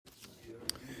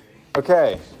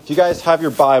Okay, if you guys have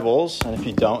your Bibles, and if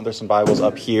you don't, there's some Bibles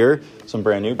up here, some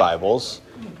brand new Bibles.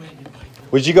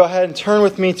 Would you go ahead and turn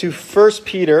with me to 1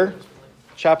 Peter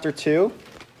chapter 2?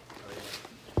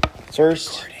 1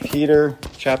 Peter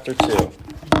chapter 2.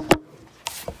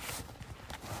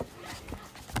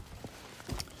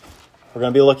 We're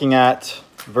going to be looking at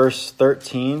verse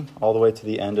 13 all the way to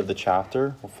the end of the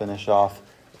chapter. We'll finish off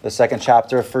the second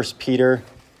chapter of 1 Peter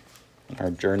in our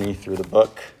journey through the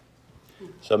book.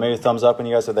 So maybe a thumbs up when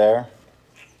you guys are there.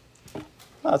 Oh,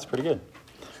 that's pretty good.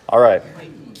 All right.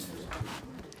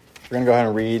 We're going to go ahead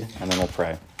and read, and then we'll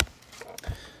pray.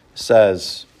 It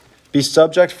says, "Be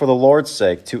subject for the Lord's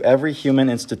sake to every human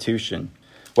institution,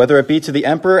 whether it be to the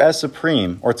emperor as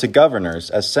supreme, or to governors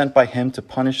as sent by him to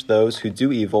punish those who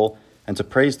do evil and to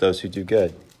praise those who do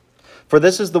good. For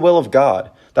this is the will of God,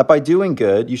 that by doing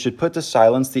good you should put to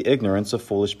silence the ignorance of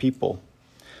foolish people.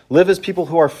 Live as people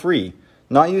who are free,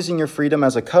 not using your freedom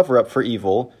as a cover-up for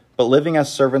evil, but living as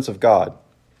servants of God.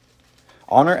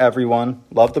 Honor everyone,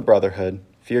 love the brotherhood,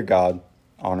 fear God,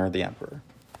 honor the emperor.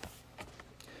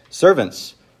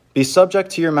 Servants, be subject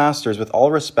to your masters with all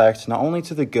respect, not only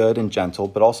to the good and gentle,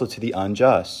 but also to the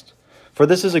unjust. For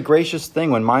this is a gracious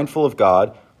thing when mindful of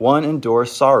God, one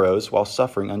endures sorrows while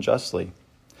suffering unjustly.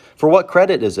 For what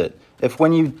credit is it if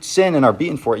when you sin and are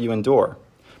beaten for it you endure?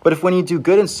 But if when you do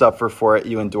good and suffer for it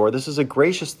you endure, this is a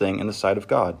gracious thing in the sight of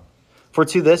God. For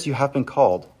to this you have been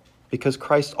called, because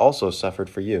Christ also suffered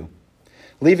for you,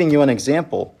 leaving you an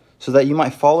example, so that you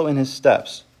might follow in his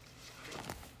steps.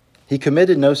 He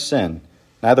committed no sin,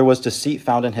 neither was deceit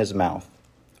found in his mouth.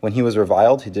 When he was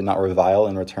reviled, he did not revile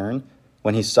in return.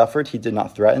 When he suffered, he did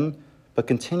not threaten, but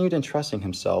continued entrusting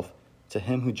himself to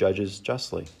him who judges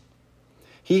justly.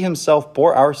 He himself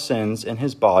bore our sins in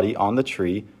his body on the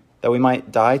tree, that we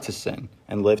might die to sin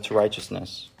and live to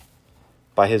righteousness.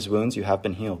 By his wounds you have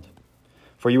been healed.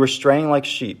 For you were straying like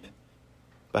sheep,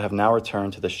 but have now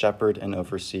returned to the shepherd and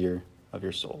overseer of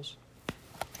your souls."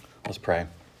 Let's pray.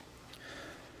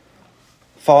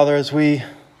 Father, as we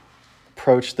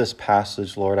approach this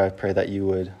passage, Lord, I pray that you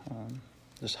would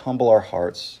just humble our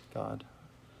hearts, God.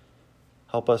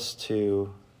 Help us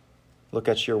to look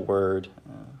at your word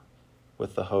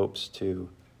with the hopes to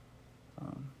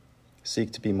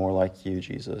seek to be more like you,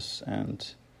 Jesus,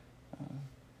 and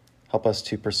help us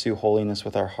to pursue holiness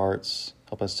with our hearts.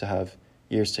 Help us to have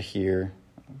ears to hear.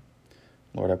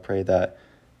 Lord, I pray that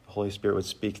the Holy Spirit would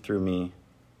speak through me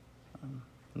in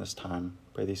this time. I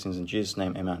pray these things in Jesus'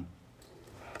 name, amen.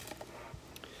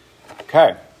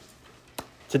 Okay.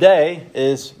 Today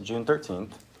is June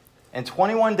 13th. In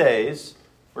 21 days,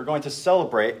 we're going to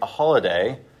celebrate a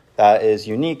holiday that is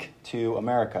unique to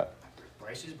America.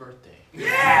 Bryce's birthday.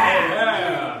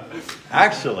 Yeah!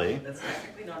 Actually,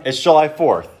 it's July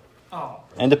 4th,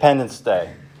 Independence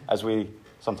Day, as we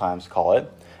sometimes call it.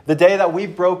 The day that we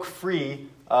broke free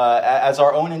as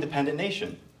our own independent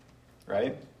nation,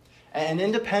 right? And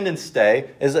Independence Day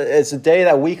is a day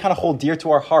that we kind of hold dear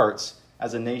to our hearts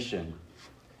as a nation.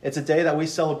 It's a day that we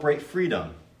celebrate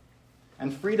freedom.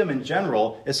 And freedom in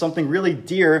general is something really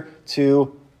dear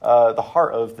to the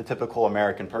heart of the typical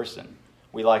American person.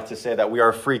 We like to say that we are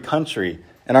a free country.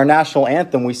 In our national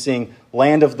anthem, we sing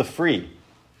 "Land of the Free."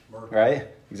 Right?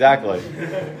 Exactly.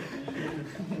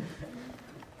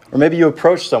 Or maybe you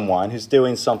approach someone who's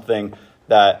doing something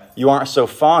that you aren't so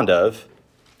fond of,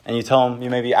 and you tell them, you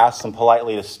maybe ask them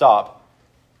politely to stop.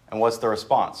 And what's the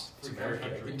response?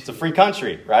 It's a free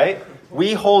country, right?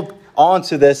 We hold on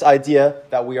to this idea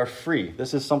that we are free.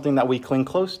 This is something that we cling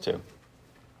close to.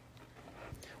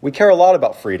 We care a lot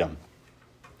about freedom.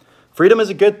 Freedom is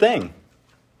a good thing.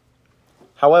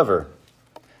 However,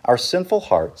 our sinful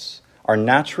hearts are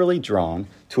naturally drawn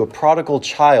to a prodigal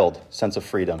child sense of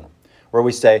freedom, where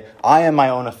we say, I am my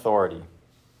own authority.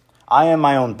 I am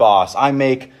my own boss. I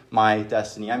make my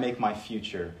destiny. I make my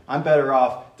future. I'm better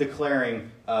off declaring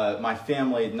my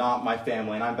family not my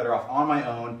family, and I'm better off on my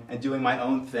own and doing my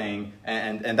own thing,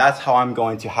 and that's how I'm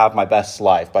going to have my best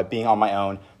life. By being on my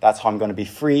own, that's how I'm going to be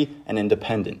free and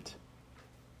independent.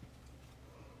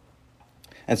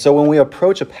 And so when we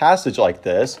approach a passage like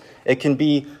this, it can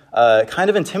be kind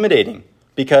of intimidating,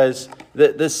 because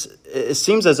it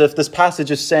seems as if this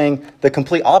passage is saying the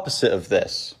complete opposite of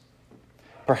this.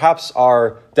 Perhaps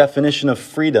our definition of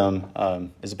freedom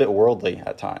is a bit worldly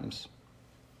at times.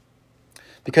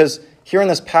 Because here in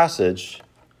this passage,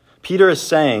 Peter is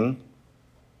saying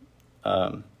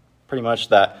pretty much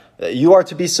that you are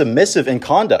to be submissive in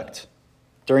conduct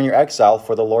during your exile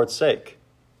for the Lord's sake.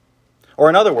 Or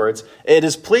in other words, it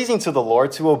is pleasing to the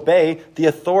Lord to obey the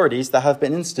authorities that have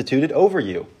been instituted over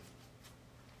you.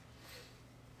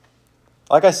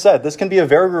 Like I said, this can be a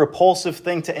very repulsive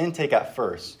thing to intake at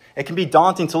first. It can be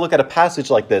daunting to look at a passage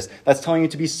like this that's telling you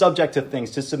to be subject to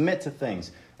things, to submit to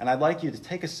things. And I'd like you to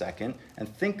take a second and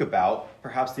think about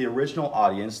perhaps the original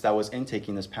audience that was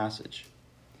intaking this passage.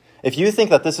 If you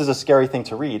think that this is a scary thing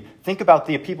to read, think about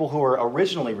the people who were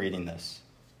originally reading this.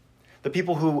 The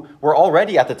people who were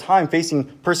already at the time facing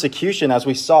persecution, as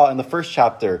we saw in the first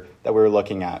chapter that we were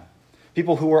looking at.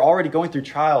 People who were already going through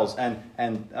trials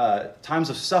and times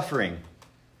of suffering.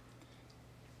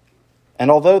 And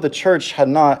although the church had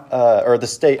not, or the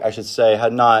state, I should say,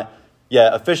 had not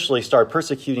yet officially started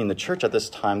persecuting the church at this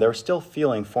time, they were still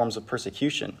feeling forms of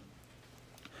persecution.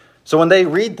 So when they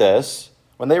read this,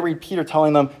 when they read Peter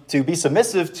telling them to be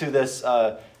submissive to this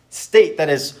state that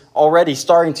is already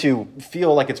starting to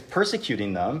feel like it's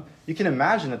persecuting them, you can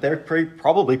imagine that they're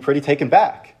probably pretty taken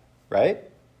back, right?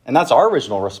 And that's our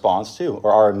original response too,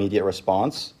 or our immediate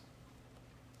response.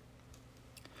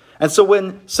 And so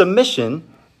when submission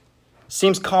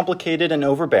seems complicated and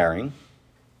overbearing,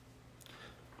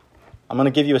 I'm going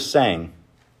to give you a saying.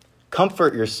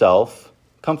 Comfort yourself,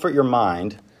 comfort your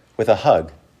mind with a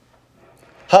hug.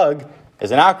 HUG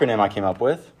is an acronym I came up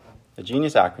with, a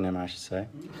genius acronym, I should say,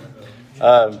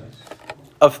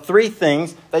 of three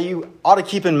things that you ought to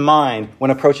keep in mind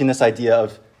when approaching this idea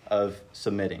of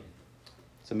submitting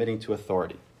to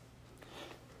authority.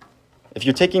 If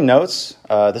you're taking notes,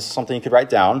 this is something you could write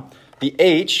down. The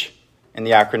H in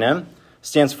the acronym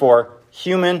stands for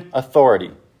human authority.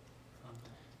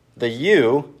 The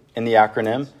U in the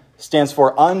acronym stands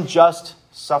for unjust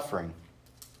suffering.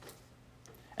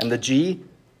 And the G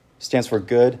stands for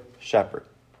good shepherd.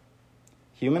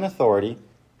 Human authority,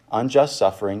 unjust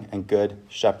suffering, and good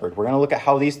shepherd. We're going to look at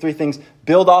how these three things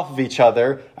build off of each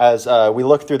other as we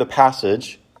look through the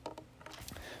passage.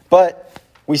 But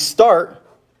we start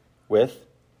with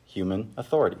human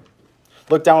authority.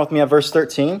 Look down with me at verse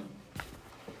 13.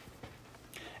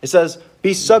 It says,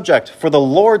 "Be subject for the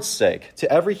Lord's sake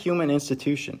to every human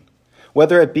institution,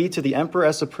 whether it be to the emperor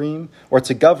as supreme or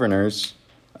to governors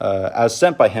as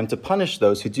sent by him to punish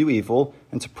those who do evil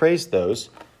and to praise those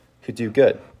who do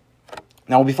good."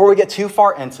 Now, before we get too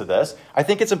far into this, I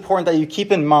think it's important that you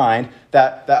keep in mind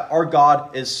that our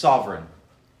God is sovereign,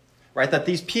 right? That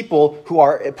these people who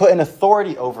are put in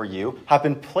authority over you have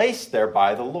been placed there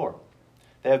by the Lord.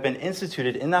 They have been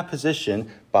instituted in that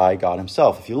position by God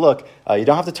himself. If you look, you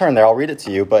don't have to turn there, I'll read it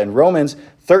to you, but in Romans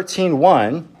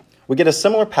 13:1, we get a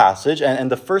similar passage, and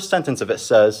the first sentence of it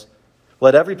says,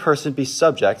 "Let every person be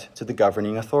subject to the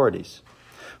governing authorities.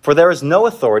 For there is no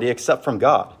authority except from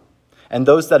God, and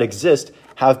those that exist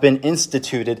have been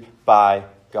instituted by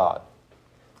God."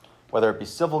 Whether it be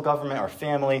civil government or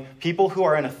family, people who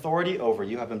are in authority over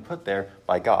you have been put there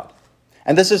by God.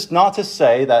 And this is not to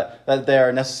say that they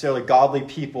are necessarily godly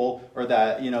people or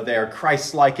that they are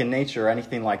Christ-like in nature or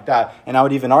anything like that. And I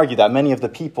would even argue that many of the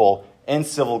people in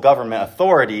civil government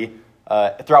authority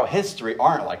throughout history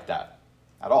aren't like that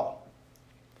at all.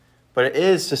 But it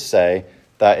is to say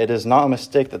that it is not a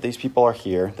mistake that these people are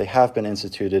here. They have been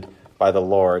instituted by the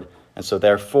Lord. And so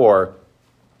therefore,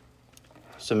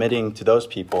 submitting to those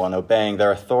people and obeying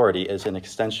their authority is an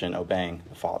extension obeying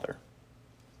the Father.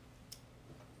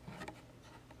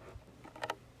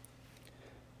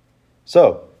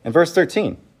 So, in verse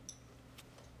 13,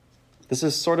 this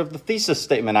is sort of the thesis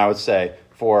statement, I would say,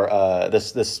 for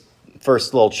this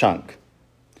first little chunk.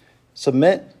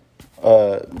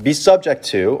 Be subject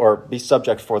to, or be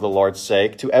subject for the Lord's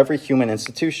sake, to every human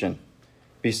institution.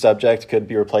 Be subject could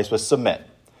be replaced with submit.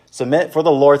 Submit for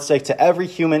the Lord's sake to every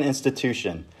human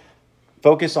institution.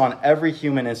 Focus on every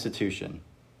human institution.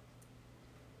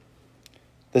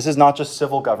 This is not just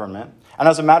civil government. And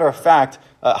as a matter of fact,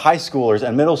 high schoolers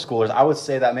and middle schoolers, I would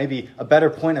say that maybe a better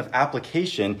point of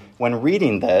application when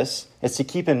reading this is to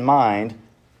keep in mind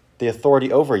the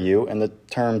authority over you in the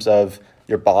terms of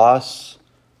your boss,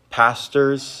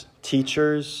 pastors,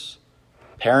 teachers,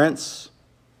 parents.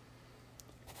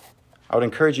 I would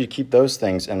encourage you to keep those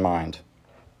things in mind.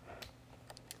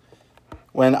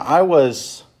 When I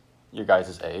was your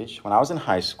guys' age, when I was in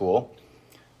high school,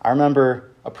 I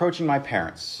remember approaching my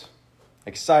parents,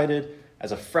 excited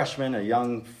as a freshman, a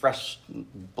young, fresh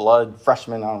blood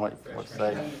freshman, I don't know what to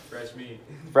say. Fresh meat.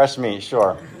 Fresh meat,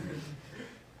 sure.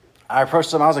 I approached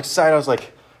them, I was excited, I was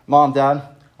like, "Mom, Dad,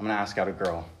 I'm going to ask out a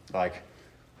girl." Like,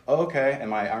 "Oh, okay."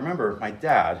 And I remember my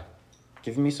dad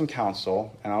giving me some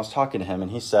counsel, and I was talking to him,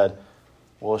 and he said,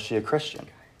 "Well, is she a Christian?"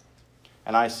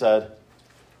 And I said,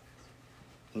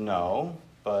 "No,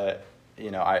 but,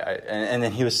 and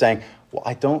then he was saying, "Well,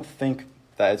 I don't think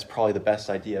that it's probably the best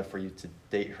idea for you to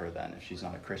date her then if she's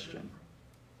not a Christian."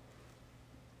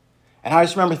 And I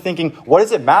just remember thinking, what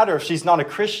does it matter if she's not a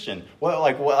Christian?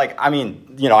 I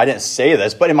didn't say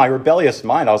this, but in my rebellious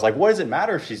mind, I was like, what does it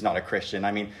matter if she's not a Christian?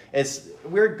 I mean,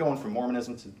 we're going from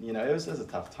Mormonism to, it was a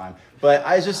tough time. But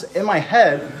I just, in my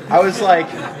head, I was like,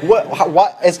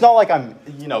 what? It's not like I'm,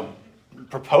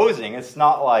 proposing. It's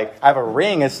not like I have a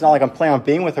ring. It's not like I'm planning on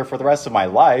being with her for the rest of my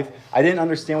life. I didn't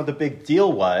understand what the big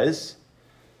deal was.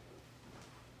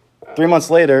 3 months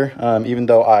later, even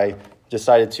though I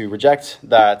decided to reject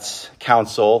that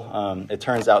counsel, it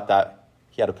turns out that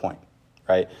he had a point,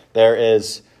 right? There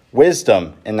is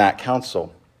wisdom in that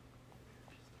counsel.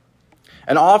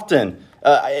 And often,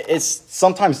 it's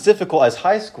sometimes difficult as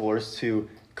high schoolers to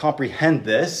comprehend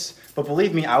this, but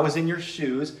believe me, I was in your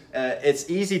shoes. It's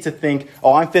easy to think,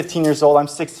 I'm 15 years old, I'm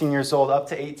 16 years old, up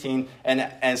to 18,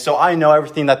 and so I know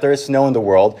everything that there is to know in the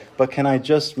world, but can I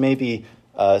just maybe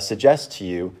suggest to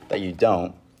you that you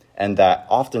don't? And that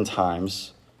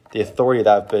oftentimes the authority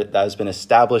that has been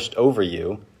established over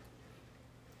you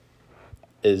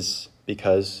is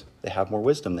because they have more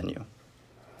wisdom than you.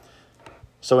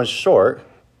 So in short,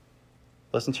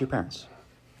 listen to your parents.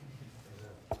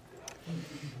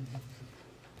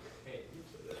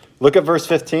 Look at verse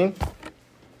 15.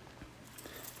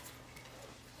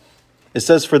 It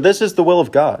says, "For this is the will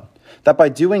of God, that by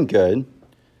doing good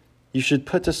you should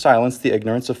put to silence the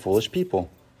ignorance of foolish people.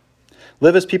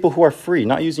 Live as people who are free,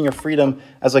 not using your freedom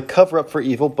as a cover-up for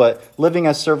evil, but living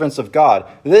as servants of God."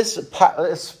 This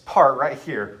part right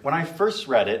here, when I first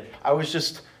read it, I was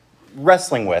just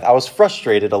wrestling with. I was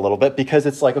frustrated a little bit because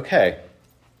it's like, okay,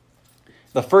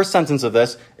 the first sentence of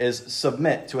this is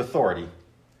submit to authority.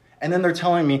 And then they're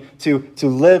telling me to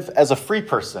live as a free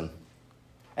person.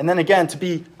 And then again, to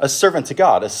be a servant to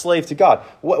God, a slave to God.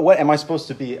 What am I supposed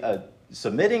to be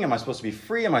submitting? Am I supposed to be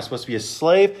free? Am I supposed to be a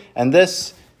slave? And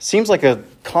this seems like a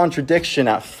contradiction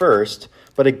at first,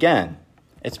 but again,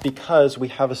 it's because we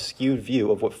have a skewed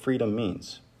view of what freedom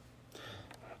means.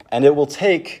 And it will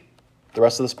take the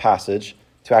rest of this passage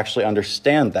to actually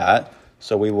understand that,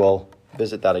 so we will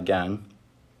visit that again.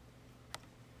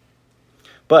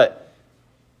 But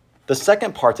the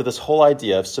second part to this whole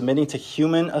idea of submitting to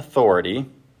human authority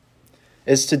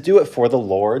is to do it for the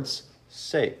Lord's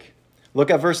sake. Look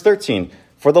at verse 13.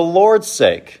 For the Lord's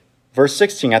sake. Verse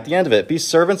 16, at the end of it, be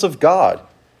servants of God.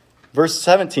 Verse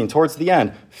 17, towards the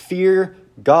end, fear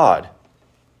God.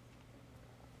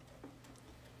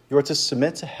 You are to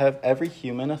submit to have every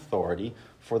human authority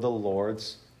for the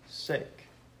Lord's sake.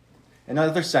 In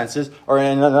other senses, or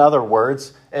in other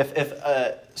words, if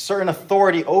a certain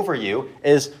authority over you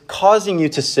is causing you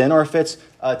to sin, or if it's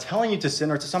telling you to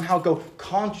sin, or to somehow go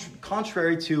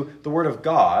contrary to the word of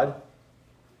God,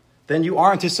 then you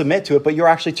aren't to submit to it, but you're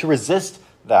actually to resist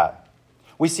that.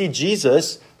 We see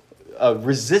Jesus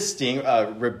rebuking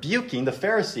the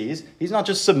Pharisees. He's not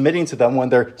just submitting to them when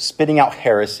they're spitting out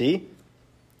heresy.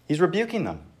 He's rebuking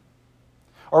them.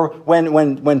 Or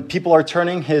when people are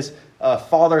turning his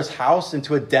father's house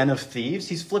into a den of thieves,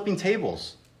 he's flipping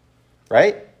tables,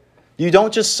 right? You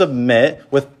don't just submit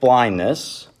with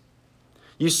blindness.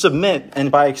 You submit,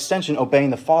 and by extension, obeying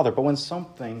the Father. But when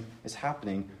something is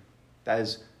happening that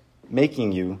is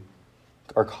making you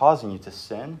or causing you to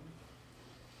sin,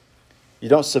 you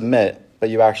don't submit,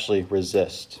 but you actually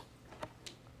resist.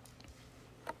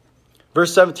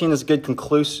 Verse 17 is a good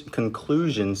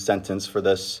conclusion sentence for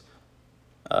this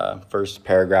first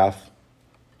paragraph.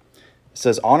 It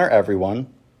says, honor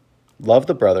everyone, love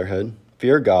the brotherhood,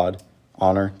 fear God,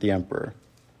 honor the emperor.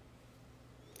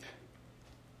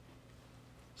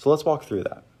 So let's walk through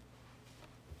that.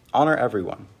 Honor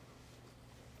everyone.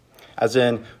 As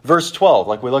in verse 12,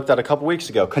 like we looked at a couple weeks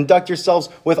ago, conduct yourselves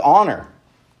with honor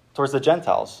towards the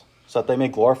Gentiles, so that they may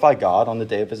glorify God on the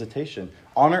day of visitation.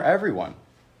 Honor everyone.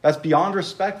 That's beyond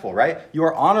respectful, right? You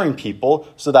are honoring people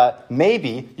so that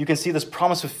maybe you can see this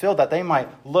promise fulfilled, that they might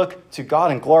look to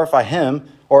God and glorify him.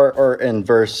 Or in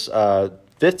verse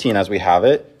 15, as we have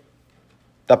it,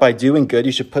 that by doing good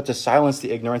you should put to silence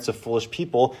the ignorance of foolish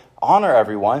people. Honor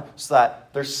everyone so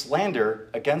that their slander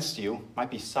against you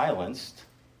might be silenced.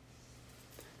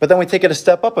 But then we take it a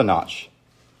step up a notch.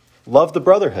 Love the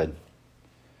brotherhood.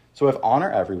 So we have honor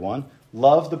everyone,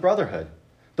 love the brotherhood.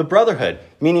 The brotherhood,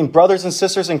 meaning brothers and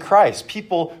sisters in Christ,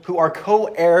 people who are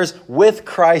co-heirs with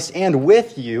Christ and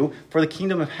with you for the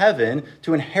kingdom of heaven,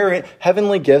 to inherit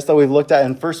heavenly gifts that we've looked at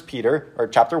in 1 Peter, or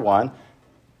chapter 1.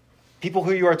 People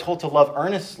who you are told to love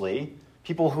earnestly,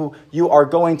 people who you are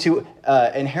going to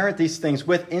inherit these things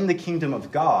with in the kingdom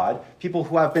of God, people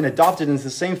who have been adopted into the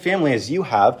same family as you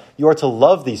have, you are to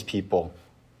love these people.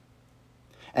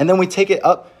 And then we take it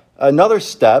up another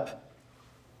step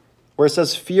where it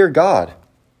says, fear God.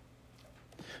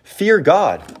 Fear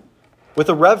God. with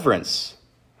a reverence.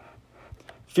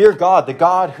 Fear God, the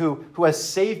God who has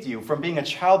saved you from being a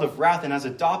child of wrath and has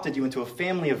adopted you into a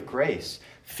family of grace.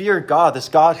 Fear God, this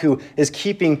God who is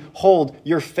keeping hold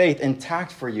your faith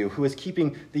intact for you, who is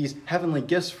keeping these heavenly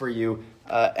gifts for you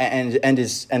and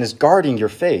is guarding your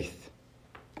faith.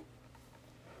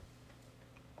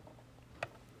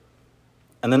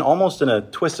 And then almost in a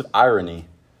twist of irony,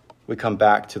 we come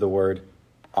back to the word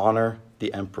honor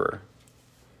the emperor.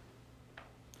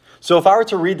 So if I were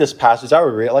to read this passage, I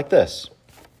would read it like this.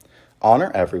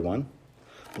 Honor everyone,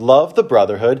 love the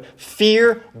brotherhood,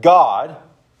 fear God,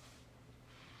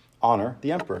 honor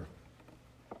the emperor.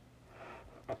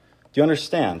 Do you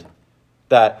understand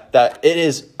that it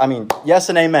is, yes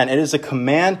and amen, it is a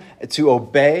command to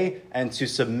obey and to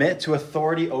submit to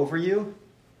authority over you.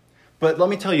 But let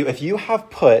me tell you, if you have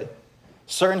put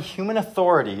certain human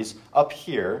authorities up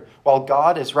here while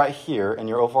God is right here in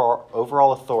your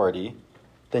overall authority,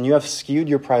 then you have skewed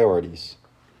your priorities.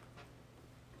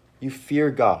 You fear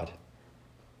God.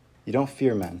 You don't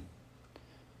fear men.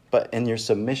 But in your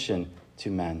submission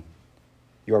to men,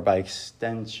 you are by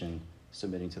extension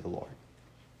submitting to the Lord.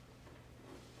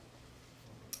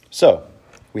 So,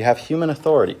 we have human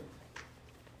authority.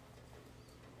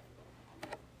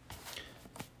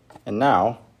 And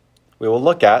now, we will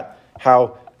look at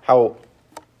how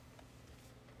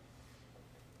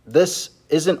this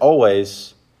isn't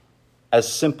always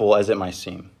as simple as it might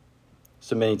seem,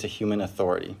 submitting to human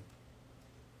authority.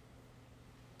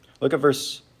 Look at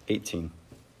verse 18.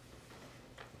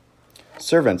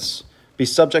 Servants, be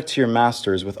subject to your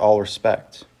masters with all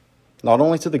respect, not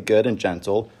only to the good and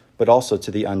gentle, but also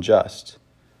to the unjust.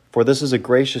 For this is a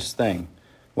gracious thing.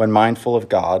 When mindful of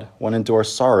God, one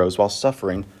endures sorrows while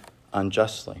suffering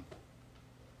unjustly.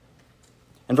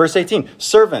 In verse 18,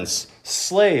 servants,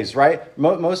 slaves, right?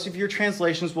 Most of your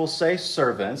translations will say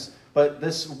servants, but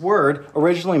this word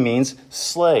originally means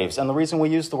slaves. And the reason we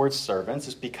use the word servants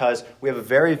is because we have a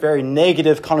very, very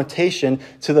negative connotation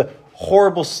to the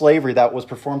horrible slavery that was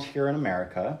performed here in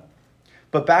America.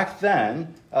 But back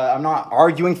then, I'm not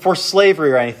arguing for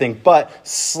slavery or anything, but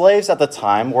slaves at the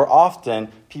time were often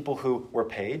people who were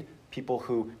paid, people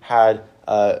who had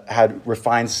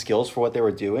refined skills for what they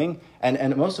were doing,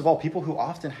 and most of all, people who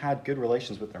often had good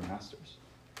relations with their masters.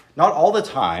 Not all the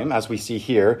time, as we see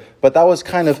here, but that was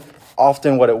kind of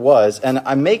often what it was. And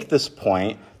I make this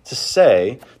point to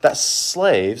say that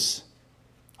slaves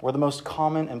were the most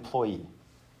common employee.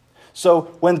 So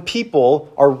when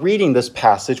people are reading this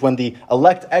passage, when the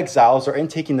elect exiles are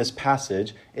intaking this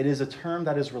passage, it is a term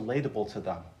that is relatable to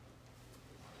them.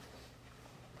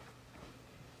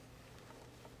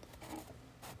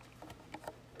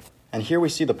 And here we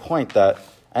see the point that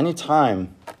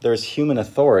anytime there's human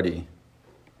authority,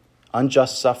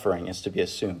 unjust suffering is to be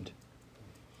assumed.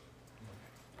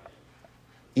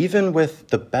 Even with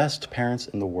the best parents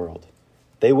in the world,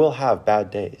 they will have bad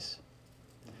days.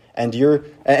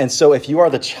 And so if you are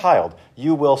the child,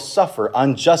 you will suffer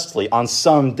unjustly on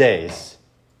some days.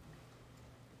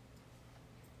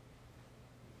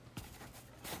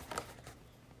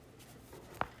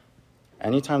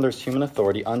 Anytime there's human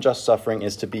authority, unjust suffering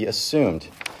is to be assumed.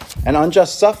 And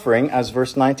unjust suffering, as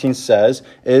verse 19 says,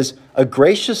 is a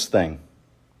gracious thing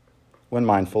when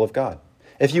mindful of God.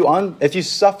 If you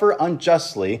suffer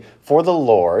unjustly for the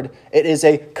Lord, it is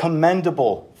a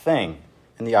commendable thing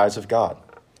in the eyes of God.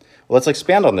 Well, let's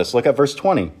expand on this. Look at verse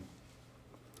 20.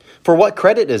 For what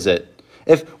credit is it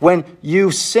if when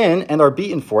you sin and are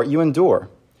beaten for it, you endure?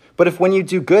 But if when you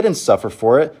do good and suffer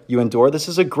for it, you endure, this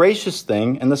is a gracious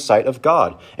thing in the sight of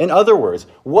God. In other words,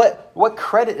 what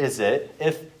credit is it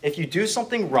if you do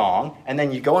something wrong and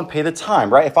then you go and pay the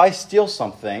time, right? If I steal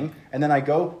something and then I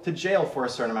go to jail for a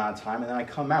certain amount of time and then I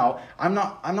come out, I'm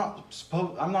not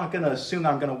going to assume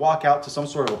that I'm going to walk out to some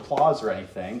sort of applause or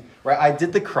anything, right? I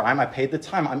did the crime, I paid the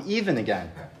time, I'm even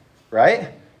again, right?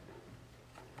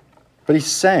 But he's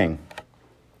saying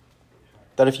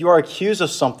that if you are accused of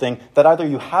something that either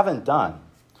you haven't done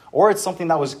or it's something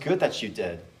that was good that you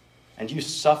did and you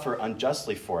suffer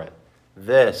unjustly for it,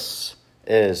 this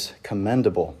is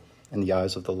commendable in the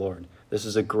eyes of the Lord. This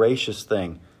is a gracious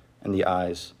thing in the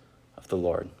eyes of the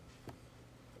Lord.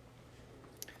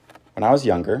 When I was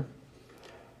younger,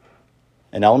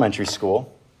 in elementary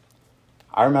school,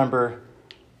 I remember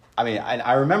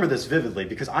this vividly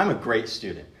because I'm a great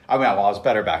student. I was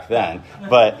better back then,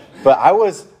 but I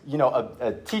was,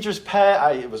 a teacher's pet.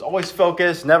 I was always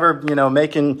focused, never,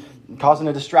 causing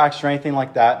a distraction or anything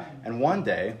like that. And one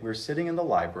day we were sitting in the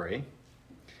library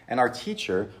and our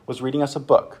teacher was reading us a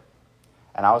book.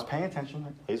 And I was paying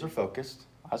attention, laser focused,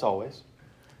 as always.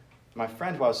 My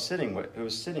friend who was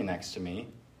sitting next to me,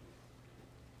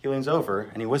 he leans over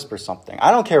and he whispers something.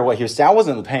 I don't care what he was saying. I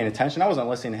wasn't paying attention. I wasn't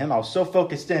listening to him. I was so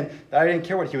focused in that I didn't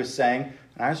care what he was saying.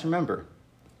 And I just remember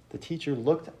the teacher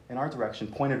looked in our direction,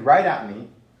 pointed right at me.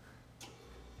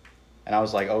 And I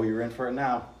was like, oh, you're in for it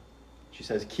now. She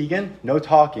says, Keegan, no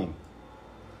talking.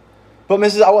 But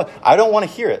Mrs., I don't want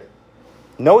to hear it.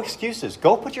 No excuses.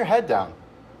 Go put your head down.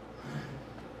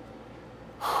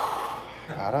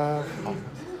 I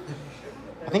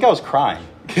think I was crying.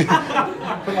 Put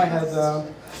my head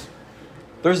down.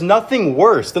 There's nothing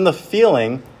worse than the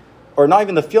feeling, or not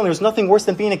even the feeling, there's nothing worse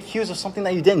than being accused of something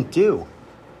that you didn't do.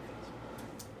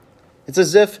 It's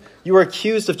as if you were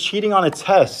accused of cheating on a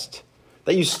test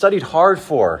that you studied hard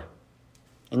for,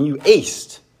 and you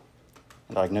aced.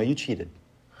 And they're like, no, you cheated.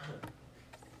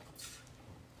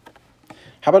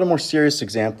 How about a more serious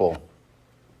example,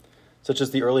 such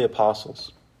as the early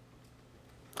apostles?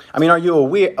 I mean, are you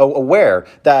aware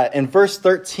that in verse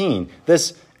 13,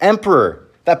 this emperor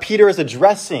that Peter is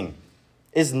addressing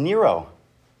is Nero,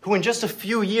 who in just a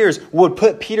few years would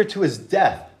put Peter to his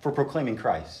death for proclaiming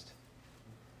Christ?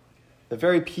 The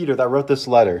very Peter that wrote this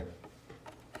letter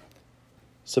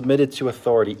submitted to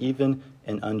authority even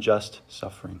in unjust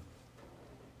suffering.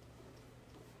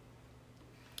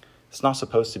 It's not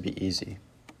supposed to be easy.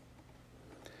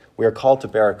 We are called to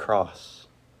bear a cross,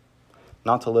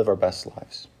 not to live our best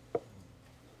lives.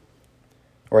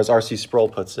 Or as R.C. Sproul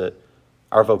puts it,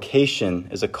 our vocation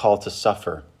is a call to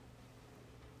suffer.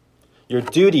 Your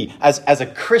duty as a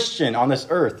Christian on this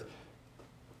earth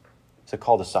is a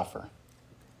call to suffer.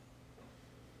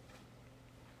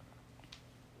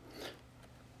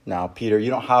 Now, Peter,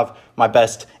 you don't have my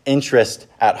best interest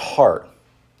at heart.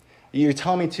 You're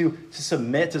telling me to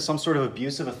submit to some sort of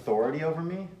abusive authority over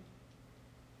me?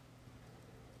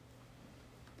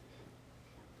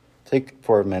 Take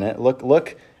for a minute.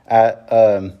 Look at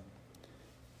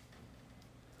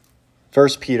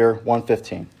 1 Peter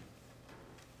 1:15.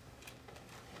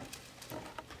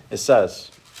 It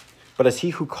says, "But as he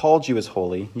who called you is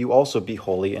holy, you also be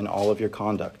holy in all of your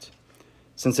conduct.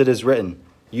 Since it is written,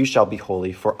 you shall be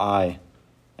holy, for I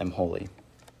am holy."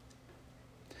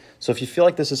 So if you feel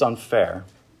like this is unfair,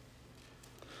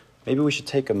 maybe we should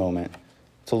take a moment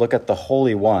to look at the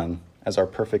Holy One as our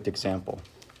perfect example.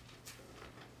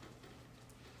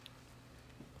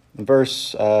 In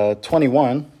verse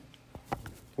 21,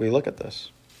 we look at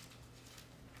this.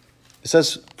 It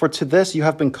says, "For to this you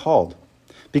have been called,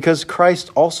 because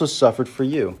Christ also suffered for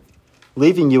you,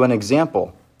 leaving you an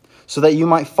example, so that you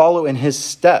might follow in his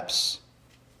steps.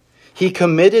 He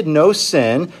committed no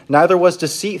sin, neither was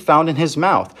deceit found in his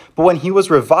mouth. But when he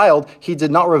was reviled, he did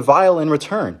not revile in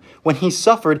return. When he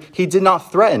suffered, he did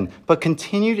not threaten, but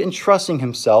continued entrusting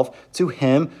himself to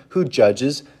him who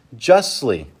judges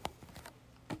justly."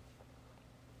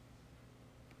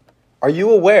 Are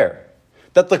you aware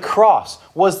that the cross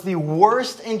was the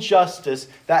worst injustice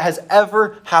that has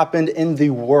ever happened in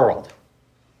the world?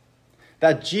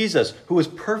 That Jesus, who was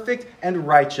perfect and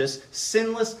righteous,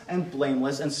 sinless and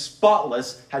blameless and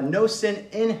spotless, had no sin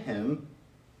in him,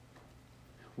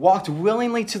 walked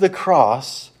willingly to the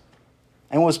cross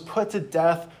and was put to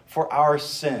death for our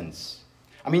sins.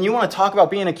 I mean, you want to talk about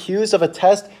being accused of a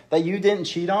test that you didn't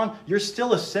cheat on? You're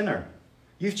still a sinner.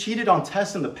 You've cheated on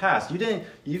tests in the past. Maybe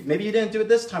you didn't do it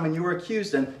this time and you were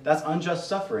accused, and that's unjust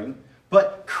suffering.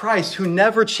 But Christ, who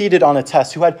never cheated on a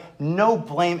test, who had no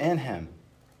blame in him,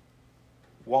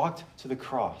 walked to the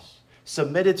cross,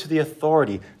 submitted to the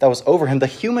authority that was over him, the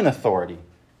human authority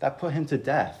that put him to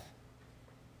death.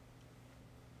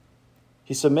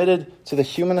 He submitted to the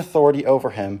human authority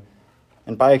over him,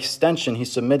 and by extension, he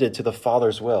submitted to the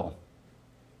Father's will.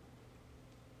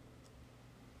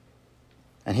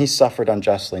 And he suffered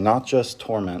unjustly, not just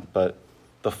torment, but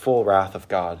the full wrath of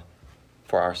God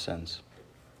for our sins.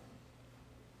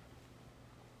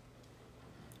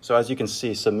 So as you can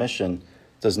see, submission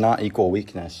does not equal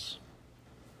weakness,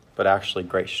 but actually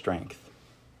great strength.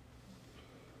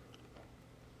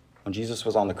 When Jesus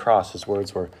was on the cross, his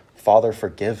words were, "Father,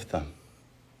 forgive them."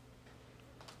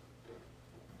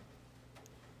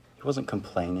 He wasn't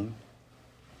complaining.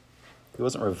 He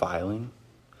wasn't reviling.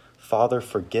 "Father,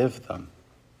 forgive them."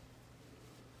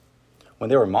 When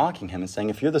they were mocking him and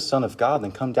saying, "If you're the Son of God,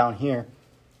 then come down here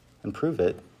and prove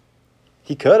it,"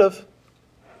 he could have.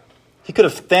 He could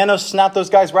have Thanos snapped those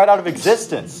guys right out of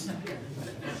existence.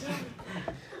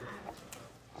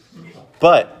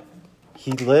 But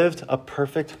he lived a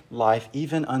perfect life,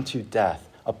 even unto death,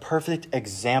 a perfect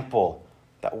example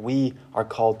that we are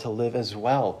called to live as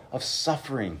well, of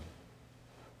suffering.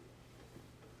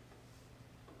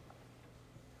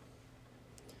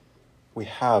 We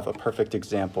have a perfect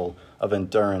example of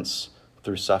endurance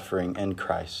through suffering in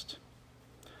Christ.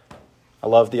 I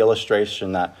love the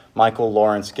illustration that Michael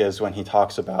Lawrence gives when he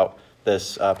talks about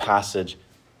this passage.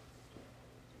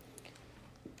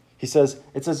 He says,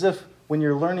 it's as if when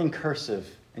you're learning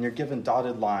cursive and you're given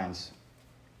dotted lines,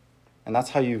 and that's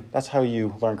how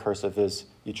you learn cursive, is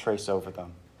you trace over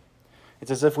them.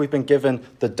 It's as if we've been given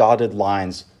the dotted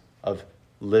lines of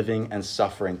living and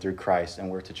suffering through Christ, and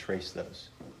we're to trace those.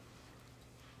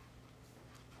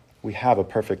 We have a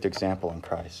perfect example in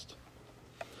Christ.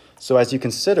 So as you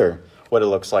consider what it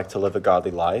looks like to live a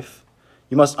godly life,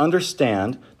 you must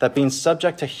understand that being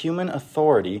subject to human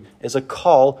authority is a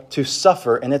call to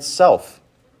suffer in itself.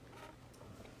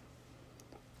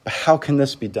 But how can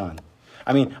this be done?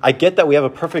 I mean, I get that we have a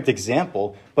perfect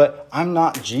example, but I'm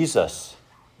not Jesus.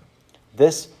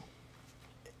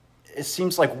 It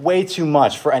seems like way too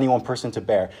much for any one person to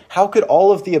bear. How could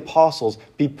all of the apostles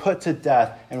be put to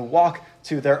death and walk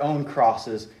to their own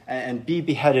crosses and be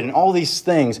beheaded and all these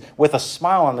things with a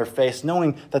smile on their face,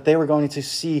 knowing that they were going to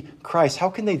see Christ? How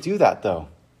can they do that, though?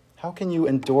 How can you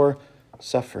endure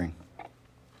suffering?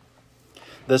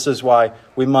 This is why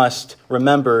we must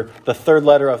remember the third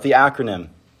letter of the acronym,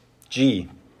 G,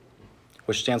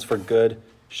 which stands for Good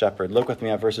Shepherd. Look with me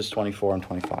at verses 24 and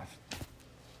 25.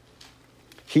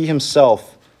 He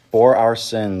himself bore our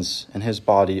sins in his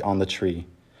body on the tree,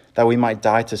 that we might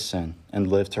die to sin and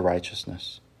live to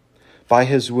righteousness. By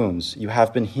his wounds you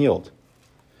have been healed.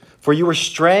 For you were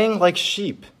straying like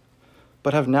sheep,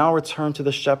 but have now returned to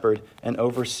the shepherd and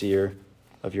overseer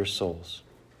of your souls.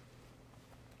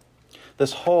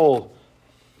 This whole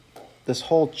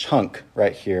chunk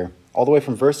right here, all the way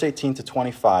from verse 18 to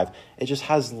 25, it just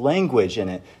has language in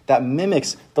it that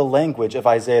mimics the language of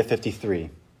Isaiah 53,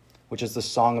 which is the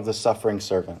song of the suffering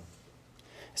servant.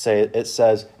 It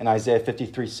says in Isaiah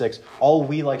 53:6, all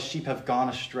we like sheep have gone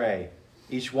astray,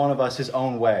 each one of us his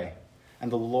own way,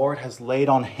 and the Lord has laid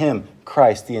on him,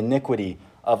 Christ, the iniquity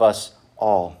of us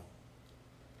all.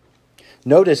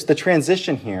 Notice the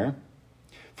transition here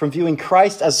from viewing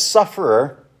Christ as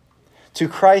sufferer to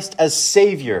Christ as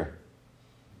Savior.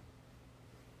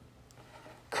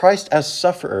 Christ as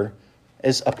sufferer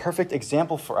is a perfect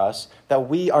example for us that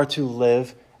we are to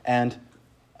live and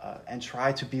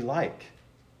try to be like.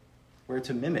 We're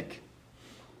to mimic.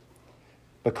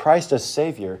 But Christ as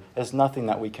Savior is nothing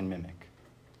that we can mimic.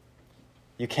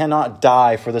 You cannot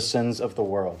die for the sins of the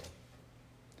world.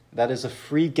 That is a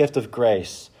free gift of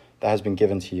grace that has been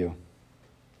given to you.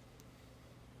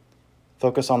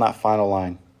 Focus on that final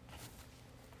line.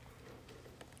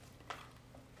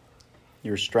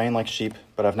 You were straying like sheep,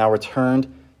 but have now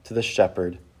returned to the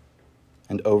shepherd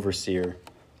and overseer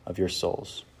of your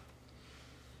souls.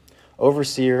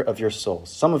 Overseer of your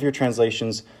souls. Some of your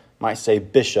translations might say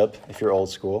bishop, if you're old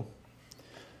school.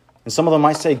 And some of them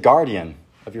might say guardian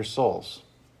of your souls.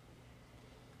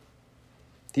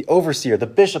 The overseer, the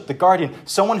bishop, the guardian,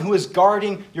 someone who is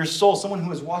guarding your soul, someone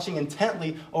who is watching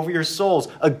intently over your souls,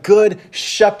 a good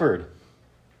shepherd.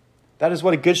 That is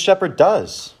what a good shepherd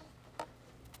does.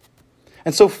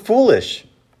 And so foolish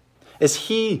is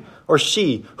he or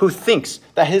she who thinks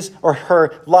that his or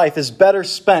her life is better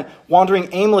spent wandering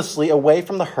aimlessly away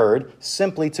from the herd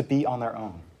simply to be on their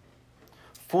own.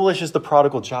 Foolish is the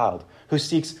prodigal child who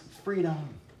seeks freedom,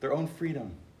 their own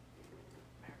freedom.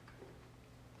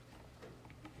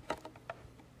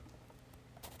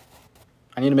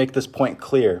 I need to make this point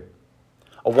clear.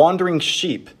 A wandering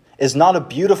sheep is not a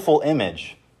beautiful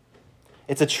image.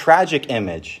 It's a tragic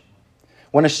image.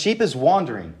 When a sheep is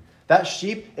wandering, that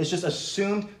sheep is just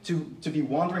assumed to be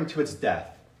wandering to its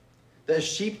death. The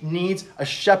sheep needs a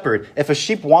shepherd. If a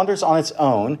sheep wanders on its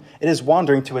own, it is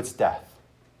wandering to its death.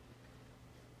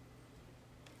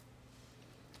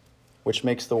 Which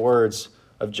makes the words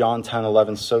of John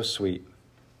 10:11 so sweet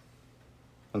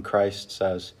when Christ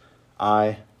says,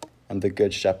 I am the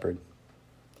good shepherd.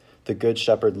 The good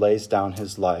shepherd lays down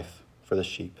his life for the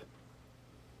sheep.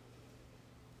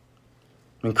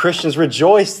 I mean, Christians,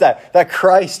 rejoice that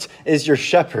Christ is your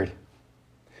shepherd,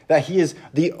 that he is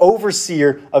the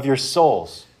overseer of your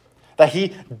souls, that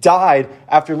he died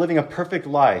after living a perfect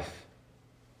life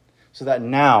so that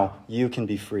now you can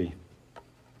be free.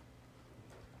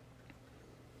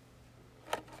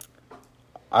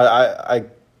 I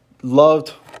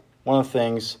loved one of the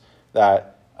things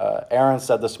that Aaron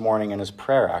said this morning in his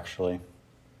prayer, actually.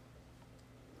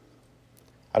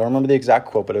 I don't remember the exact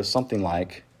quote, but it was something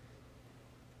like,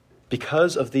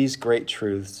 because of these great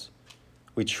truths,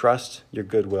 we trust your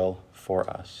goodwill for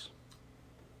us.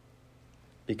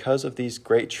 Because of these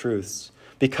great truths,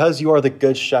 because you are the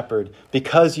good shepherd,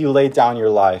 because you laid down your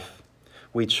life,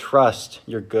 we trust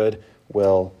your good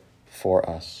will for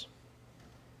us.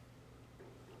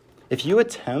 If you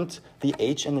attempt the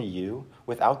H and the U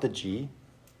without the G,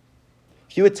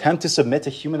 if you attempt to submit to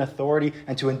human authority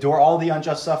and to endure all the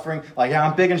unjust suffering, like, yeah,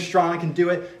 I'm big and strong, I can do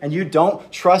it, and you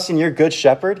don't trust in your good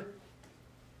shepherd,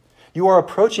 you are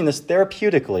approaching this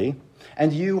therapeutically,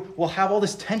 and you will have all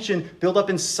this tension build up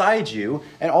inside you,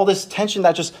 and all this tension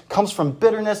that just comes from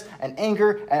bitterness and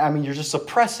anger, and you're just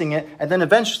suppressing it, and then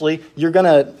eventually you're going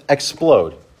to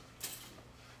explode.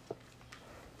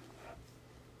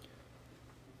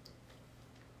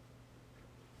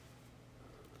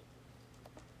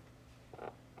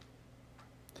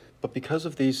 But because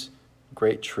of these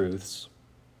great truths,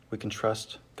 we can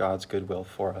trust God's goodwill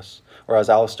for us. Or as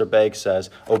Alistair Begg says,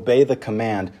 obey the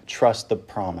command, trust the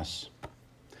promise.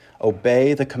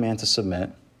 Obey the command to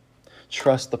submit.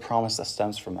 Trust the promise that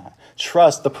stems from that.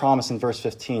 Trust the promise in verse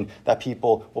 15 that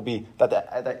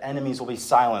the enemies will be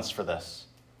silenced for this.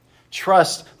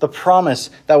 Trust the promise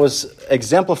that was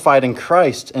exemplified in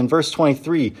Christ in verse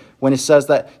 23 when it says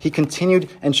that he continued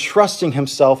entrusting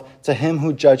himself to him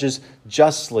who judges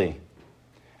justly.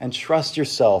 And trust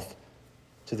yourself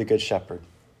to the Good Shepherd.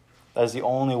 That is the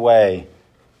only way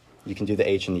you can do the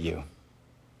H and the U.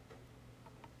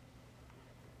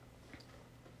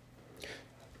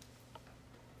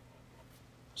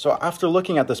 So after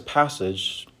looking at this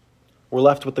passage, we're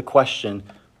left with the question,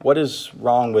 what is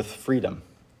wrong with freedom?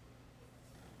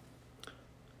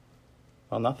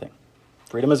 Well, nothing.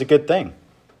 Freedom is a good thing.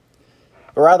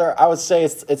 Or rather, I would say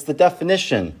it's the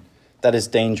definition that is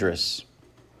dangerous.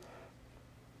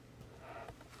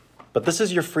 But this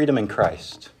is your freedom in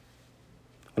Christ.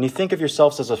 When you think of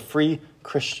yourselves as a free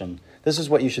Christian, this is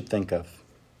what you should think of.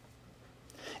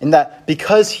 In that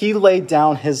because he laid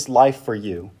down his life for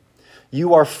you,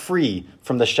 you are free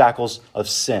from the shackles of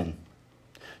sin.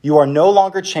 You are no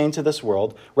longer chained to this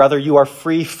world. Rather, you are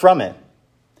free from it.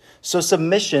 So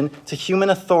submission to human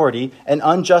authority and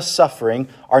unjust suffering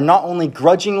are not only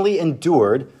grudgingly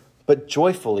endured, but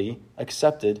joyfully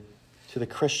accepted to the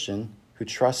Christian who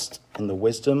trusts in the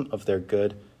wisdom of their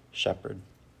good shepherd.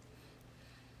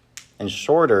 In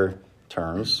shorter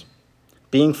terms,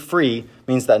 being free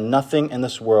means that nothing in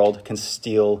this world can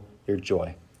steal your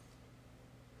joy.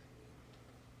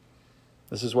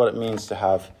 This is what it means to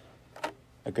have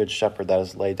a good shepherd that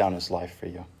has laid down his life for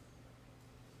you.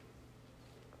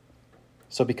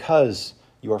 So because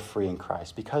you are free in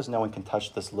Christ, because no one can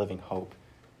touch this living hope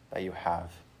that you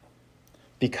have,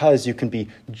 because you can be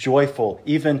joyful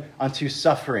even unto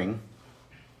suffering,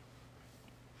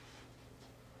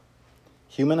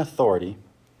 human authority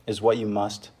is what you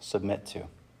must submit to.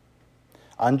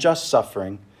 Unjust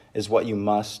suffering is what you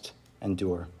must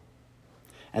endure.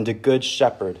 And a good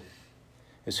shepherd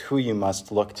is who you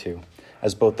must look to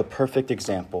as both the perfect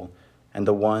example and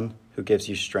the one who gives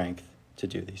you strength to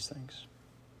do these things.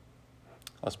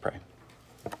 Let's pray.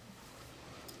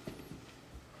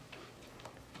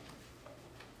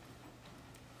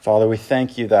 Father, we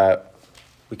thank you that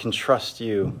we can trust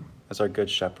you as our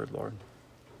good shepherd, Lord.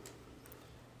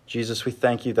 Jesus, we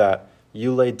thank you that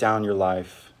you laid down your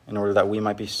life in order that we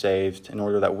might be saved, in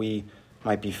order that we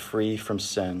might be free from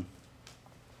sin.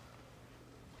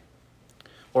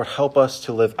 Lord, help us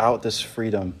to live out this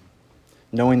freedom,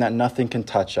 knowing that nothing can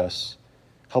touch us.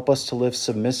 Help us to live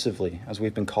submissively as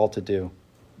we've been called to do.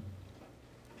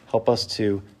 Help us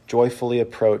to joyfully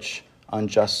approach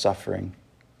unjust suffering,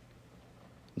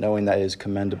 knowing that it is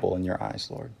commendable in your eyes,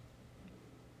 Lord.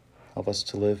 Help us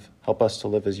to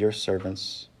live as your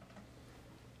servants.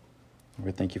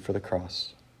 We thank you for the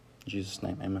cross. In Jesus'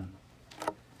 name, amen.